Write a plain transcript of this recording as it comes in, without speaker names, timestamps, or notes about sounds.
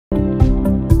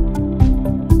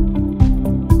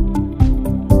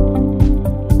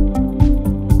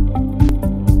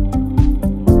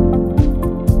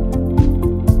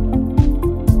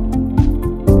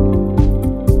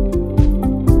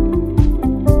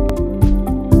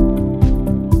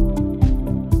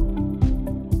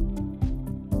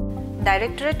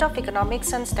Directorate of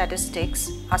Economics and Statistics,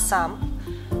 Assam,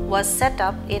 was set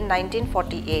up in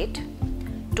 1948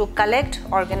 to collect,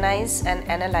 organize and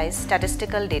analyze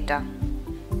statistical data.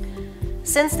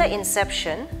 Since the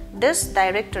inception, this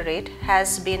directorate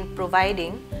has been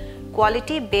providing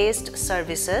quality-based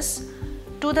services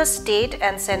to the state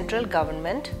and central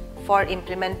government for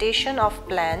implementation of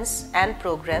plans and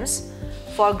programs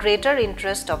for greater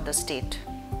interest of the state.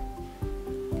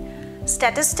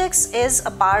 Statistics is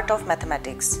a part of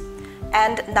mathematics,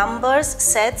 and numbers,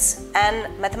 sets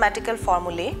and mathematical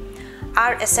formulae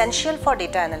are essential for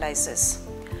data analysis.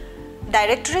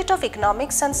 Directorate of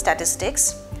Economics and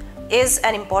Statistics is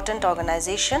an important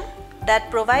organization that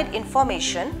provides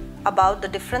information about the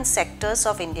different sectors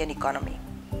of Indian economy.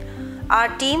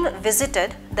 Our team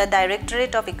visited the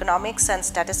Directorate of Economics and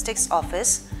Statistics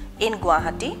office in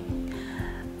Guwahati.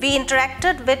 We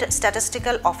interacted with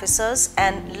statistical officers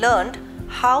and learned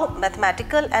how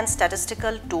mathematical and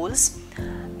statistical tools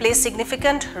play a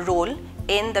significant role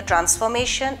in the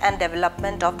transformation and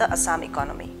development of the Assam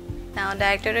economy. Now,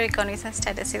 Directorate of Economics and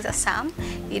Statistics Assam,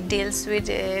 it deals with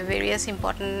various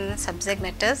important subject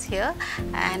matters here,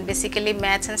 and basically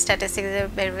maths and statistics is a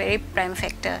very prime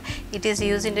factor. It is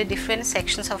used in the different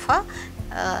sections of our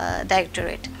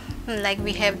directorate. Like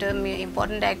we have the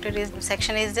important directorate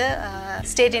section is the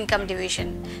state income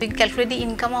division. We calculate the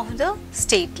income of the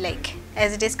state, like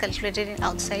as it is calculated in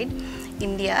outside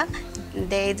India.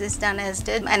 There it is done as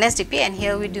the NSDP, and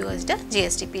here we do as the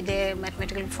GSDP. There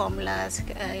mathematical formulas,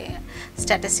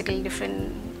 statistical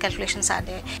different calculations are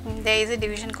there. There is a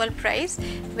division called price,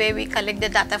 where we collect the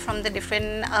data from the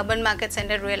different urban markets and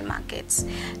the rural markets.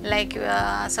 Like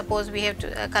suppose we have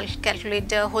to calculate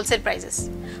the wholesale prices.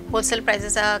 Wholesale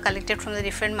prices are collected from the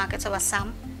different markets of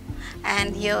Assam,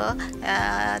 and here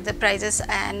the prices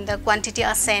and the quantity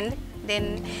are sent.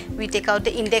 Then we take out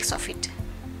the index of it.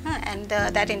 And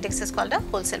that index is called the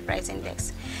wholesale price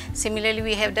index. Similarly,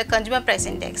 we have the consumer price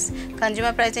index.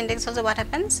 Consumer price index also what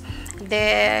happens?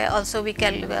 There also we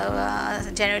can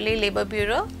generally Labour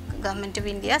Bureau, Government of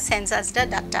India sends us the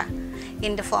data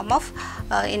in the form of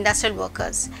industrial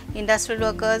workers. Industrial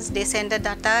workers, they send the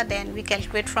data, then we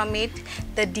calculate from it.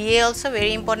 The DA also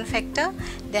very important factor.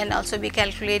 Then also we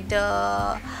calculate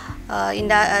the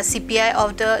CPI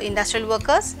of the industrial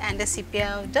workers and the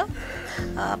CPI of the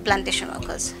plantation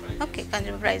workers. Okay,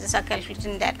 consumer prices are calculated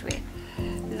in that way.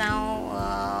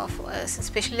 Now,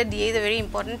 especially the DA is a very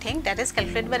important thing that is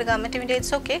calculated by the Government of India,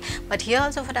 it's okay, but here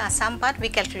also for the Assam part we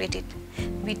calculate it.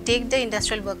 We take the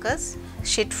industrial workers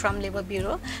sheet from Labour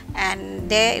Bureau, and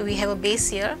there we have a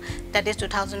base year, that is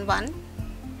 2001,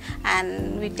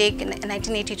 and we take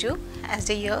 1982 as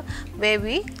the year where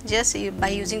we just by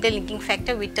using the linking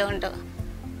factor we turn the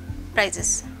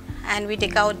prices, and we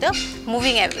take out the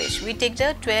moving average. We take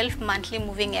the 12 monthly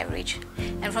moving average,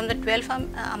 and from the 12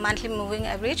 monthly moving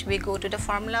average we go to the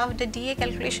formula of the DA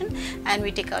calculation and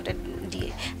we take out the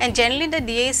DA. And generally the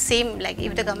DA is same, like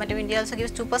if the Government of India also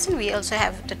gives 2%, we also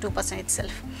have the 2%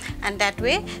 itself, and that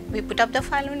way we put up the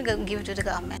file and give it to the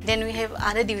government. Then we have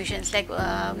other divisions, like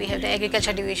we have the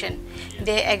agriculture division.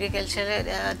 The agriculture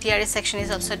TRS section is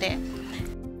also there.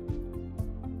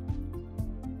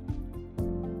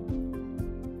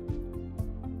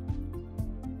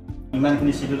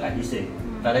 ইমানখিনি schedule আহিছে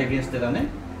তার against মানে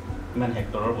ইমান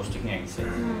হেক্টৰৰ বস্তুখিনি আহিছে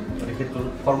গতিকে সেইটো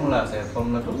formula আছে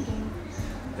ফৰ্মুলাটো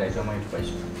যাইতো মই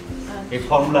পাইছো এই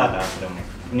ফৰ্মুলা এটা আছে মানে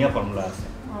ধুনীয়া ফৰ্মুলা আছে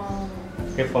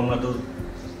সেই ফৰ্মুলাটো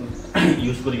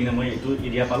ইউজ কৰি কিনে মই এইটো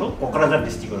এৰিয়া পালো কোকৰাঝাৰ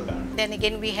ডিস্ট্ৰিক্টৰ কাৰণে Then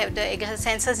again we have the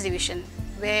census division,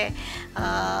 where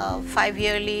 5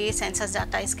 yearly census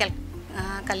data is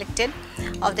collected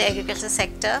of the agriculture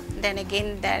sector. Then again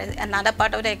there is another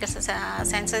part of the agriculture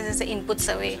census is the input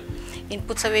survey.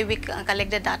 Input survey we collect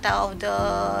the data of the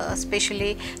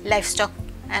especially livestock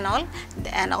and all,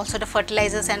 and also the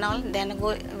fertilizers and all. Then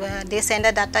they send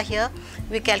the data here,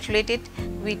 we calculate it,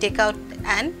 we take out,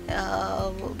 and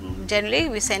generally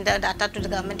we send the data to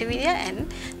the Government of India, and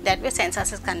that way census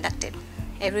is conducted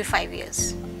every 5 years.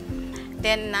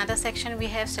 Then another section we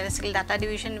have statistical data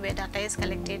division, where data is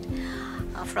collected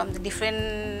from the different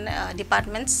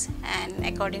departments, and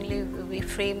accordingly we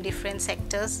frame different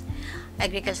sectors,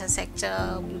 agriculture sector,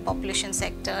 population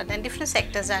sector, then different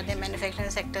sectors are there,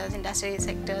 manufacturing sectors, industrial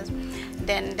sectors.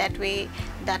 Then that way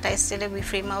data is still, we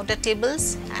frame out the tables,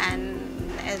 and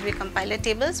as we compile the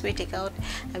tables we take out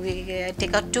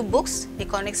 2 books,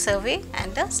 economic survey and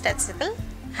the statistical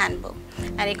handbook.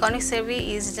 And economic survey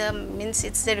is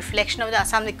it's the reflection of the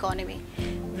Assam economy,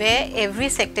 where every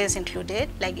sector is included,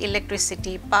 like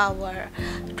electricity, power,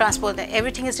 transport,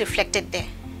 everything is reflected there.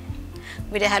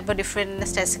 with the help of different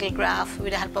statistical graph,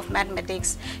 with the help of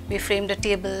mathematics, we frame the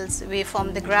tables, we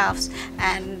form the graphs,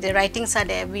 and the writings are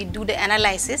there. We do the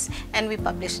analysis and we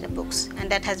publish the books,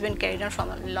 and that has been carried on from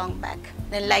a long back.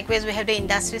 Then likewise, we have the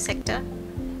industry sector.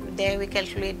 There we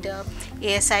calculate the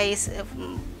ASI is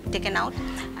taken out,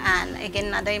 and again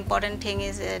another important thing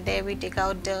is there we take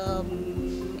out the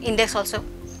index also.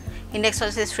 Index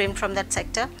also is framed from that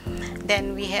sector.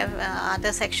 Then we have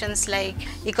other sections like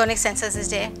economic census is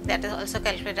there, that is also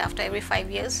calculated after every 5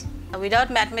 years. Without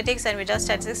mathematics and without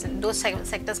statistics, those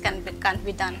sectors can't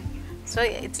be done. So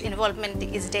its involvement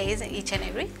is there in each and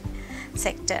every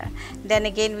sector. Then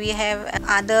again we have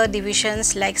other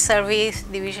divisions like surveys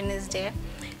division is there.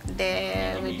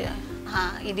 There with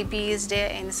EDP is there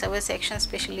in survey section,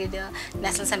 especially the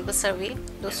National Sample Survey.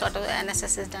 Those sort of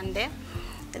NSS is done there.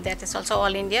 That is also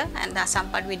all India, and some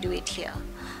part we do it here.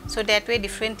 So that way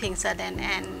different things are done,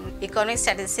 and economic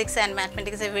statistics and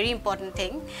mathematics is a very important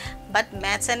thing, but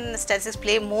maths and statistics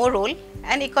play more role,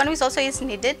 and economics also is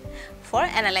needed for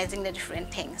analyzing the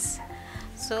different things.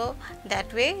 So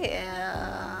that way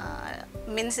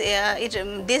means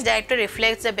this directory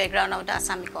reflects the background of the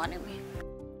Assam economy.